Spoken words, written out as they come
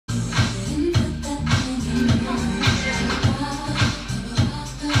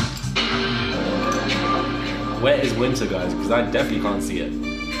is winter, guys? Because I definitely can't see it.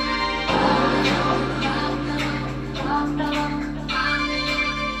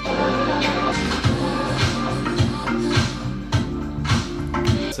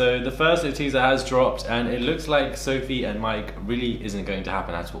 So the first teaser has dropped, and it looks like Sophie and Mike really isn't going to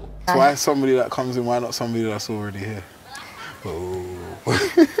happen at all. So why somebody that comes in, why not somebody that's already here? Oh.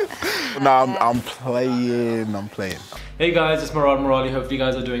 No, I'm playing. Hey guys, it's Morali. Hopefully you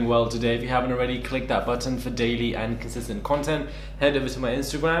guys are doing well today. If you haven't already, click that button for daily and consistent content. Head over to my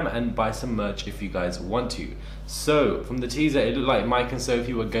Instagram and buy some merch if you guys want to. So, from the teaser, it looked like Mike and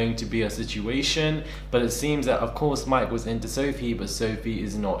Sophie were going to be a situation, but it seems that, of course, Mike was into Sophie, but Sophie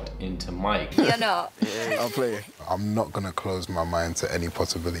is not into Mike. You're not. Yeah, I'll play. I'm not gonna close my mind to any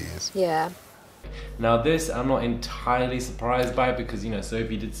possibilities. Yeah. Now this, I'm not entirely surprised by, because, you know,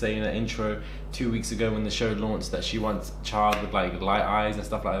 Sophie did say in the intro 2 weeks ago when the show launched that she wants a child with like light eyes and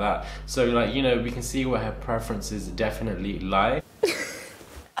stuff like that. So, like, you know, we can see where her preferences definitely lie.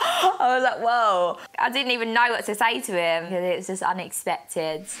 I was like, whoa. I didn't even know what to say to him because it was just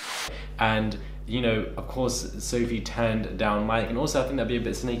unexpected. And, you know, of course, Sophie turned down Mike. And also, I think that'd be a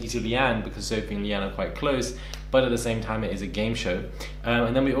bit sneaky to Leanne because Sophie and Leanne are quite close. But at the same time, it is a game show.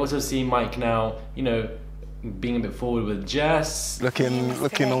 And then we also see Mike now, you know, being a bit forward with Jess. Looking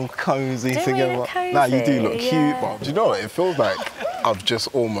all cozy Do we together. look cozy? Nah, you do look Yeah. cute, but do you know what? It feels like I've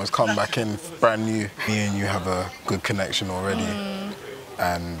just almost come back in brand new. Me and you have a good connection already.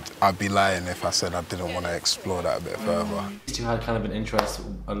 And I'd be lying if I said I didn't want to explore that a bit further. These two had kind of an interest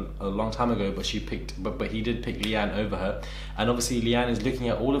a long time ago, but he did pick Leanne over her. And obviously Leanne is looking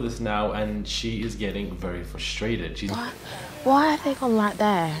at all of this now and she is getting very frustrated. She's Why have they gone right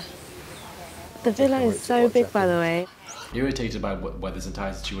there? The villa is so big, by the way. irritated by this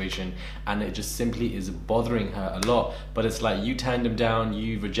entire situation, and it just simply is bothering her a lot. But it's like, you turned him down,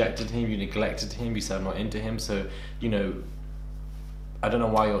 you rejected him, you neglected him, you said I'm not into him, so, you know, I don't know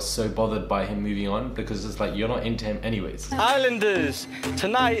why you're so bothered by him moving on, because it's like you're not into him anyways. Islanders,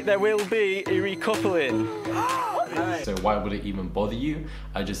 tonight there will be a recoupling. So why would it even bother you?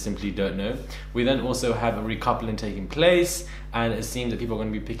 I just simply don't know. We then also have a recoupling taking place, and it seems that people are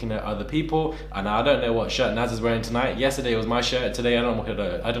going to be picking at other people. And I don't know what shirt Naz is wearing tonight. Yesterday it was my shirt. Today I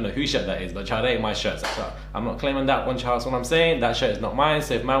don't know whose shirt that is, but child, that ain't my shirt. So I'm not claiming that one, child. That's what I'm saying. That shirt is not mine.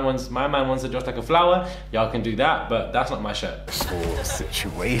 So if my man wants to dress like a flower, y'all can do that. But that's not my shirt.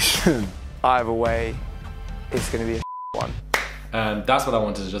 Situation. Either way, it's going to be a one. That's what I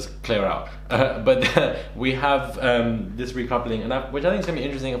wanted to just clear out. But we have this recoupling, which I think is going to be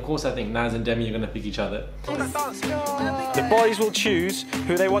interesting. Of course, I think Naz and Demi are going to pick each other. The boys will choose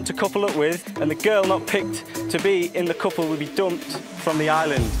who they want to couple up with, and the girl not picked to be in the couple will be dumped from the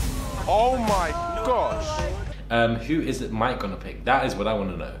island. Oh my gosh. Who is it Mike gonna pick? That is what I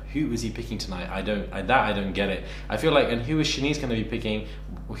want to know. Who is he picking tonight? I don't get it. I feel like, and who is Shanice gonna be picking?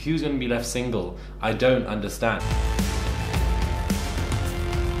 Who's gonna be left single? I don't understand.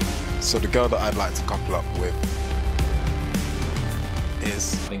 So the girl that I'd like to couple up with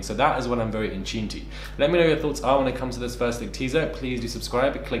is... So that is what I'm very in tune to. Let me know your thoughts are when it comes to this first look teaser. Please do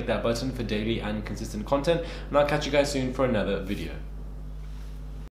subscribe, click that button for daily and consistent content, and I'll catch you guys soon for another video.